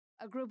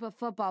A group of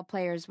football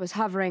players was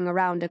hovering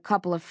around a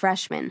couple of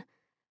freshmen,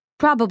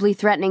 probably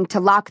threatening to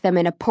lock them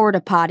in a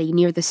porta-potty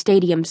near the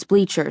stadium's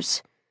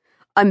bleachers.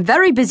 "I'm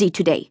very busy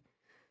today.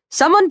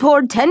 Someone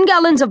poured 10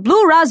 gallons of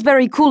blue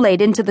raspberry Kool-Aid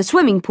into the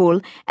swimming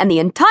pool, and the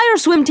entire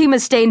swim team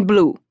is stained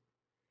blue."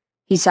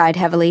 He sighed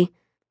heavily.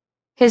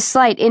 His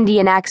slight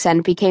Indian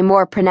accent became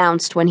more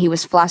pronounced when he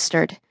was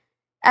flustered.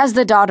 As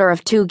the daughter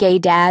of two gay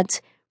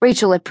dads,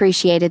 Rachel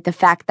appreciated the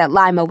fact that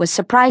Lima was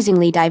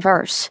surprisingly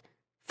diverse,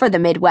 for the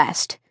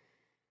Midwest.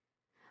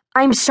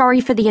 "I'm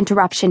sorry for the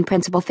interruption,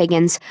 Principal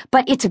Figgins,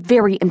 but it's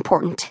very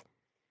important."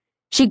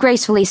 She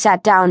gracefully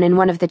sat down in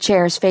one of the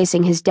chairs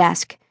facing his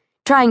desk,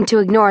 trying to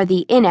ignore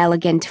the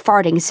inelegant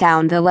farting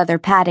sound the leather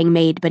padding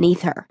made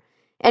beneath her,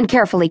 and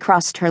carefully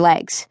crossed her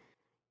legs.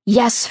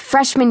 Yes,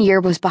 freshman year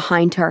was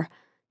behind her.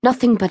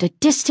 Nothing but a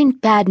distant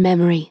bad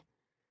memory.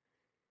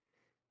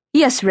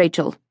 "Yes,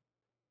 Rachel."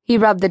 He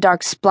rubbed the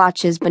dark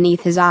splotches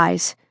beneath his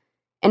eyes,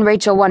 and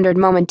Rachel wondered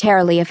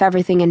momentarily if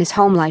everything in his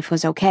home life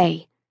was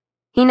okay.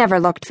 He never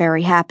looked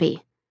very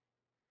happy.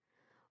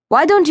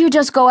 "Why don't you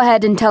just go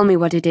ahead and tell me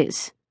what it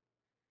is?"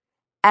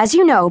 "As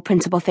you know,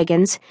 Principal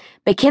Figgins,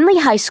 McKinley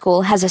High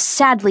School has a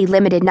sadly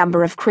limited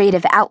number of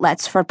creative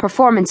outlets for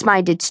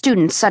performance-minded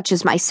students such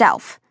as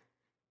myself."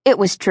 It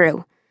was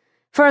true.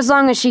 For as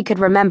long as she could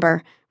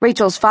remember,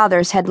 Rachel's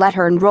fathers had let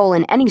her enroll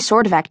in any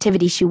sort of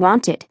activity she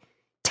wanted.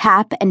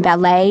 Tap and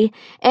ballet,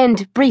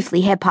 and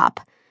briefly hip-hop.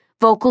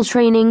 Vocal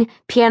training,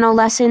 piano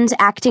lessons,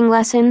 acting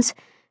lessons,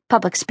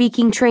 public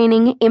speaking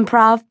training,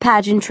 improv,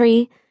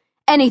 pageantry,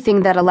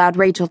 anything that allowed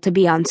Rachel to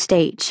be on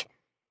stage.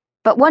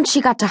 But once she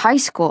got to high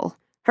school,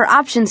 her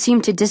options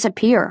seemed to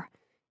disappear.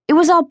 It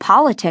was all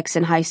politics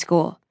in high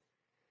school.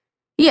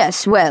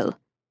 "Yes, well,"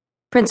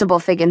 Principal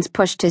Figgins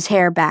pushed his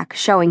hair back,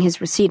 showing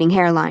his receding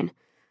hairline.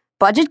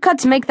 "Budget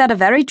cuts make that a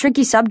very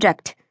tricky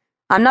subject.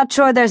 I'm not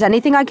sure there's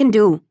anything I can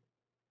do."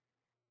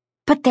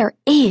 "But there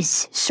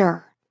is,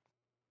 sir."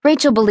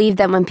 Rachel believed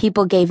that when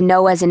people gave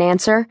no as an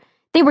answer,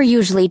 they were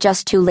usually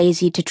just too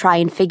lazy to try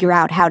and figure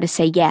out how to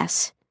say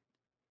yes.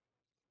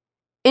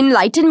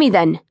 "Enlighten me,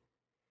 then."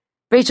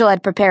 Rachel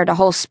had prepared a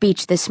whole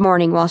speech this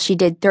morning while she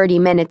did 30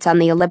 minutes on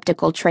the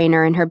elliptical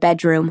trainer in her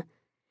bedroom.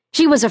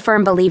 She was a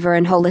firm believer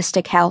in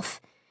holistic health.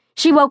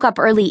 She woke up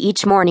early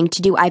each morning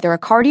to do either a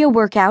cardio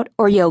workout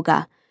or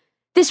yoga.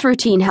 This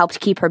routine helped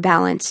keep her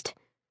balanced.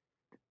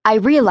 "I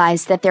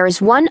realize that there is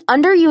one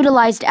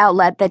underutilized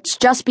outlet that's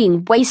just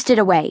being wasted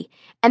away,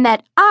 and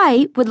that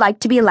I would like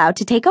to be allowed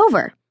to take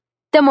over.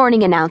 The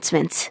morning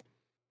announcements."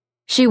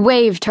 She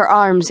waved her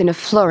arms in a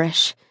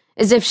flourish,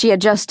 as if she had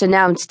just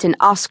announced an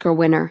Oscar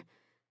winner.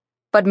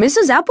 "But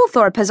Mrs.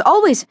 Applethorpe has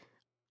always—"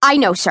 "I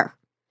know, sir."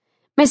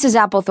 Mrs.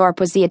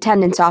 Applethorpe was the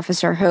attendance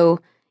officer who,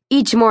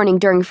 each morning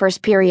during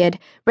first period,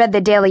 read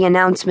the daily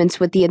announcements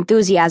with the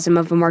enthusiasm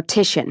of a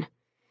mortician.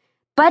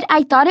 "But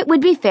I thought it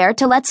would be fair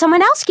to let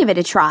someone else give it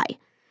a try.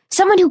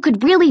 Someone who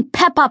could really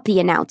pep up the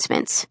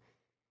announcements."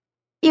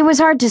 It was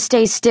hard to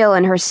stay still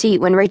in her seat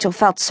when Rachel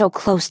felt so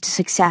close to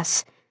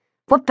success.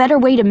 What better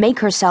way to make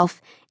herself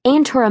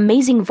and her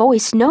amazing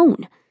voice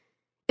known?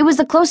 It was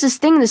the closest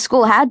thing the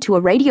school had to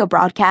a radio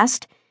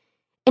broadcast.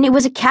 And it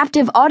was a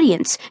captive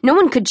audience. No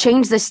one could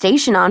change the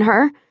station on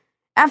her.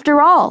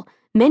 After all,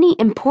 many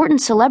important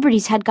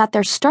celebrities had got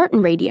their start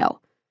in radio,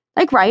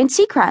 like Ryan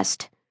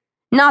Seacrest.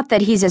 Not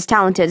that he's as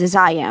talented as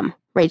I am,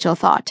 Rachel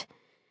thought.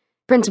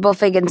 Principal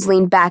Figgins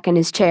leaned back in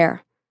his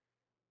chair.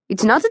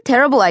 "It's not a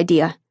terrible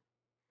idea.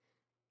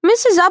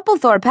 Mrs.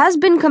 Applethorpe has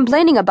been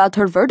complaining about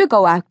her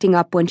vertigo acting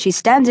up when she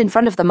stands in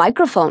front of the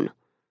microphone."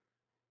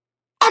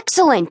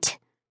 "Excellent!"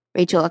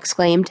 Rachel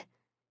exclaimed.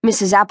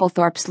 Mrs.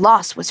 Applethorpe's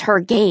loss was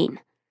her gain.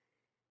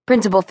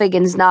 Principal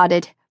Figgins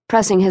nodded,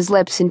 pressing his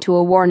lips into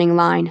a warning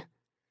line.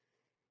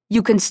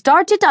 "You can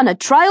start it on a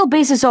trial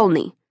basis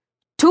only.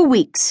 2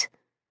 weeks.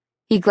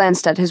 He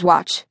glanced at his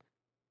watch.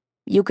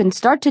 "You can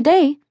start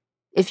today,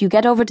 if you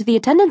get over to the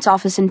attendance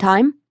office in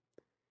time."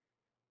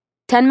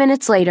 10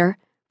 minutes later,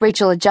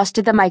 Rachel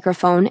adjusted the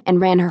microphone and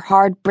ran her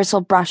hard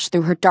bristle brush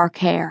through her dark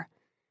hair.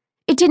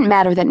 It didn't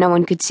matter that no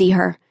one could see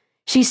her.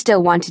 She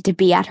still wanted to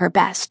be at her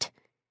best.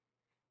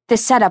 The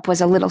setup was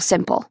a little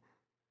simple.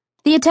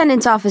 The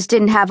attendance office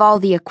didn't have all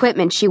the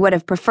equipment she would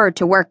have preferred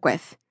to work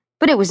with,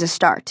 but it was a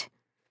start.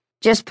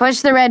 "Just push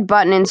the red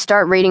button and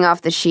start reading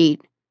off the sheet,"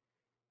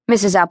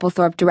 Mrs.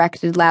 Applethorpe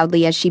directed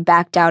loudly as she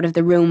backed out of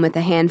the room with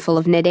a handful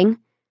of knitting.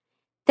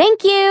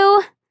 "Thank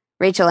you,"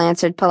 Rachel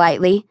answered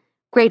politely,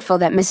 grateful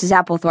that Mrs.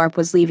 Applethorpe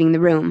was leaving the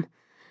room.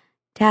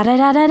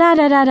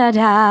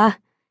 "Da-da-da-da-da-da-da-da,"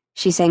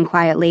 she sang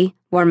quietly,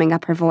 warming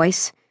up her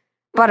voice.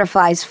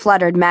 Butterflies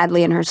fluttered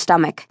madly in her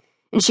stomach,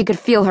 and she could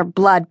feel her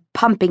blood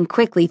pumping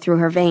quickly through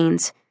her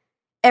veins.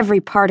 Every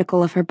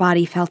particle of her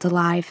body felt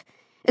alive,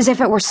 as if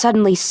it were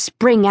suddenly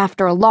spring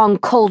after a long,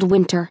 cold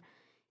winter.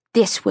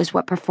 This was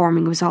what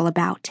performing was all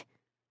about.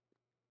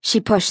 She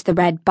pushed the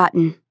red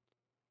button.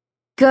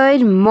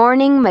 "Good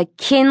morning,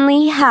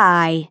 McKinley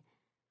High."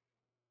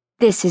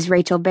 This is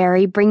Rachel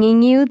Berry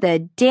bringing you the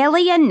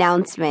daily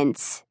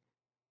announcements.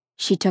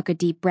 She took a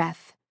deep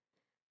breath.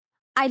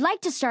 I'd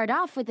like to start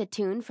off with a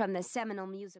tune from the seminal musical.